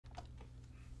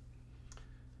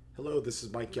Hello, this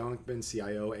is Mike Younkman,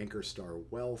 CIO, Ankerstar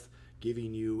Wealth,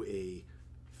 giving you a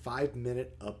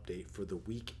 5-minute update for the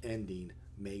week ending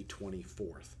May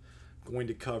 24th. I'm going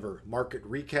to cover market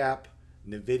recap,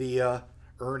 NVIDIA,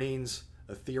 earnings,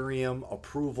 Ethereum,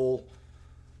 approval,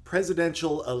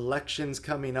 presidential elections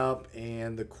coming up,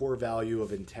 and the core value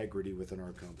of integrity within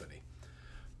our company.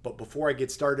 But before I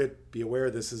get started, be aware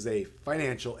this is a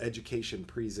financial education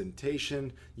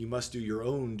presentation. You must do your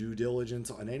own due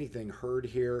diligence on anything heard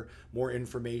here. More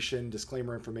information,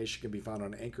 disclaimer information can be found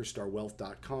on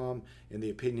ankerstarwealth.com, and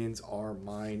the opinions are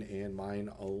mine and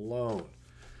mine alone.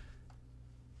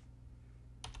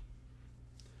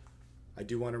 I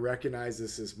do want to recognize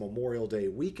this is Memorial Day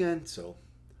weekend, so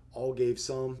all gave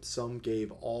some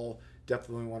gave all.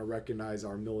 Definitely want to recognize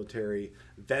our military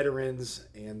veterans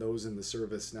and those in the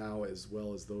service now, as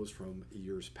well as those from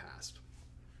years past.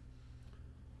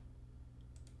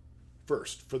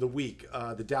 First, for the week,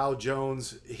 the Dow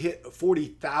Jones hit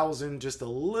 40,000 just a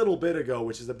little bit ago,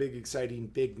 which is a big, exciting,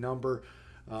 big number.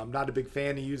 I'm not a big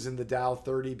fan of using the Dow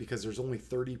 30 because there's only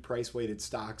 30 price-weighted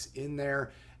stocks in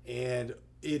there, and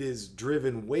it is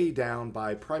driven way down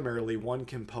by primarily one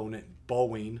component,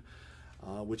 Boeing,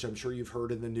 which I'm sure you've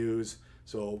heard in the news.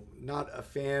 So not a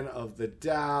fan of the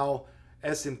Dow.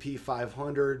 S&P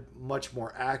 500, much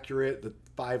more accurate. The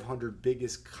 500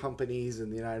 biggest companies in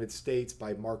the United States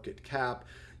by market cap.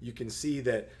 You can see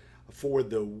that for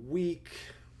the week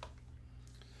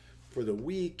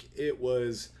it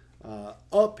was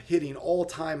up, hitting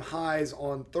all-time highs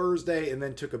on Thursday, and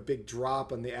then took a big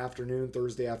drop on the afternoon,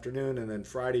 Thursday afternoon, and then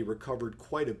Friday recovered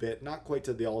quite a bit, not quite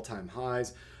to the all-time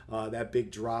highs. That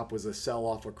big drop was a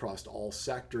sell-off across all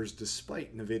sectors,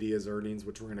 despite NVIDIA's earnings,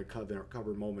 which we're going to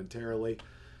cover momentarily.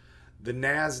 The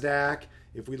NASDAQ,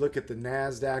 if we look at the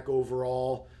NASDAQ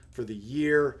overall for the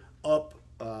year, up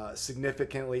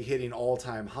significantly, hitting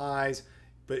all-time highs.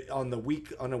 But on a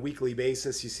weekly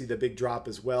basis, you see the big drop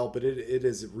as well, but it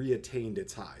has reattained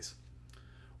its highs.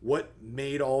 What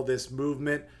made all this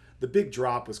movement? The big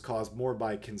drop was caused more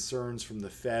by concerns from the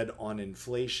Fed on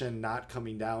inflation not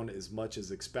coming down as much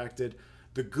as expected.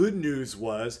 The good news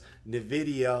was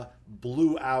NVIDIA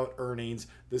blew out earnings.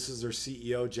 This is their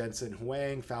CEO, Jensen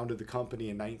Huang, founded the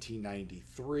company in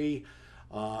 1993.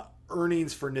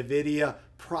 Earnings for NVIDIA,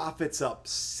 profits up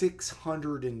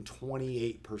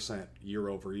 628% year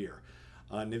over year.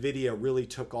 NVIDIA really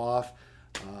took off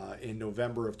in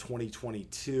November of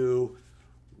 2022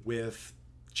 with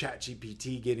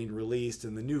ChatGPT getting released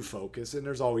and the new focus, and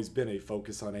there's always been a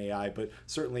focus on AI, but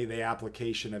certainly the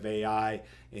application of AI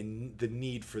and the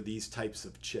need for these types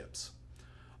of chips.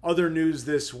 Other news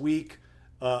this week,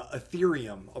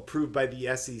 Ethereum approved by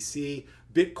the SEC.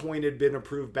 Bitcoin had been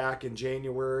approved back in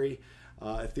January.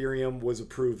 Ethereum was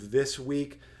approved this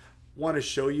week. Want to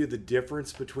show you the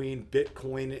difference between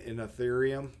Bitcoin and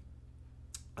Ethereum.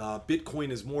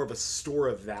 Bitcoin is more of a store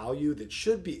of value that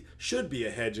should be a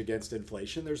hedge against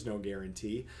inflation. There's no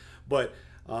guarantee, but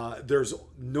there's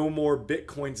no more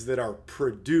Bitcoins that are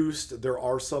produced. There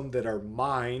are some that are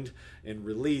mined and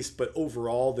released, but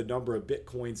overall the number of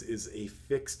Bitcoins is a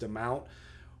fixed amount.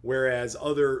 Whereas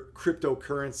other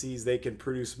cryptocurrencies, they can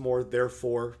produce more,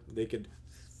 therefore they could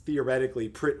theoretically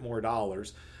print more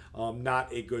dollars.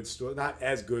 Not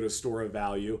as good a store of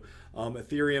value.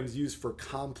 Ethereum is used for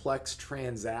complex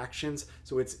transactions,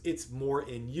 so it's more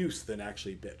in use than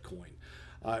actually Bitcoin.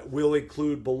 We'll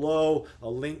include below a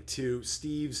link to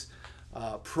Steve's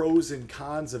pros and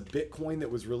cons of Bitcoin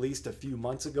that was released a few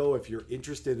months ago if you're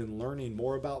interested in learning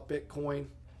more about Bitcoin.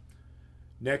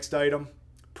 Next item.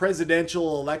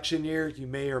 Presidential election year, you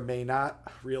may or may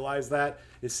not realize that.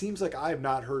 It seems like I have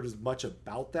not heard as much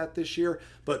about that this year,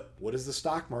 but what does the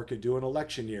stock market do in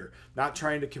election year? Not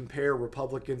trying to compare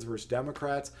Republicans versus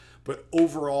Democrats, but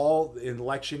overall in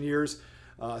election years,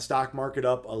 stock market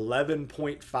up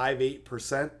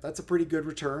 11.58%. That's a pretty good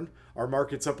return. Our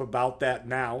market's up about that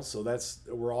now, so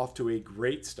we're off to a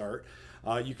great start.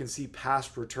 You can see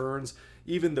past returns.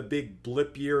 Even the big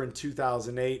blip year in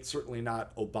 2008, certainly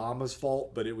not Obama's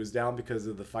fault, but it was down because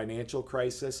of the financial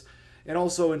crisis. And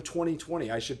also in 2020,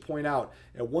 I should point out,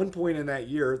 at one point in that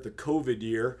year, the COVID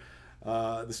year,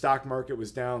 the stock market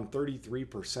was down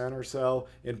 33% or so,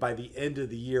 and by the end of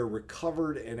the year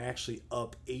recovered and actually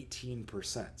up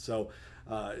 18%. So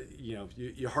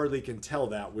you hardly can tell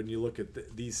that when you look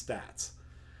at these stats.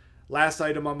 Last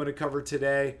item I'm going to cover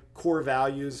today, core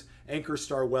values,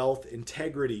 Ankerstar Wealth,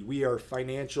 integrity. We are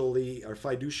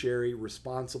fiduciary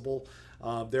responsible.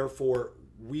 Therefore,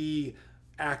 we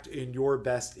act in your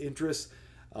best interest.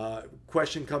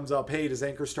 Question comes up, hey, does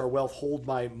Ankerstar Wealth hold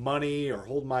my money or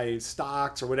hold my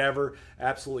stocks or whatever?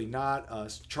 Absolutely not.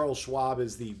 Charles Schwab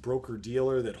is the broker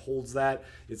dealer that holds that.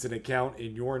 It's an account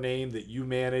in your name that you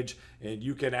manage and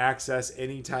you can access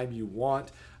anytime you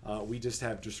want. We just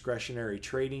have discretionary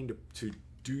trading to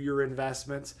do your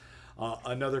investments.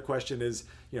 Another question is,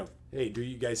 hey, do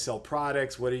you guys sell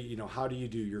products? What do you, how do you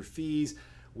do your fees?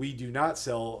 We do not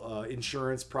sell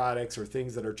insurance products or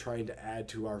things that are trying to add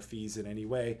to our fees in any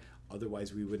way.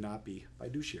 Otherwise, we would not be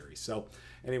fiduciaries. So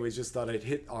anyways, just thought I'd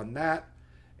hit on that.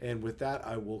 And with that,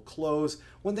 I will close.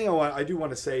 One thing I do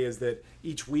want to say is that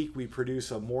each week we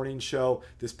produce a morning show.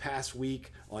 This past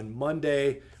week on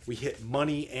Monday, we hit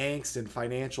money, angst, and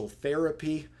financial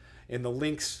therapy. And the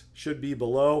links should be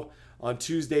below. On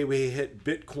Tuesday, we hit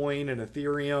Bitcoin and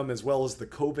Ethereum, as well as the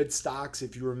COVID stocks.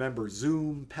 If you remember,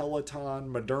 Zoom, Peloton,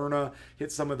 Moderna,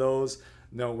 hit some of those.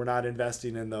 No, we're not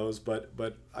investing in those, but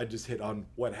I just hit on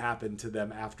what happened to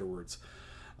them afterwards.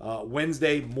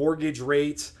 Wednesday, mortgage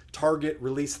rates. Target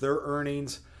released their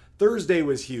earnings. Thursday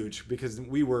was huge because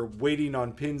we were waiting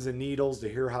on pins and needles to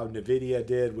hear how NVIDIA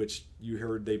did, which you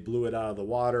heard they blew it out of the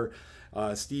water.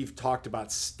 Steve talked about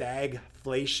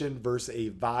stagflation versus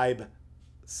a vibe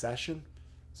session.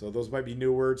 So those might be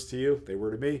new words to you. They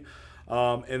were to me.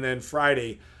 And then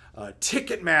Friday,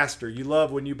 Ticketmaster. You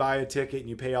love when you buy a ticket and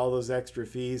you pay all those extra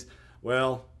fees.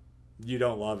 Well, you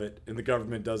don't love it, and the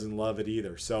government doesn't love it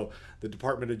either. So the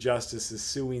Department of Justice is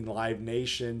suing Live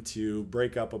Nation to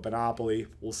break up a monopoly.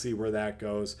 We'll see where that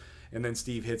goes. And then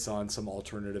Steve hits on some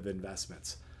alternative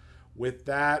investments. With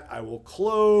that, I will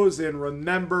close, and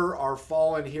remember our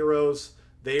fallen heroes.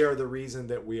 They are the reason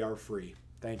that we are free.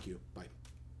 Thank you. Bye.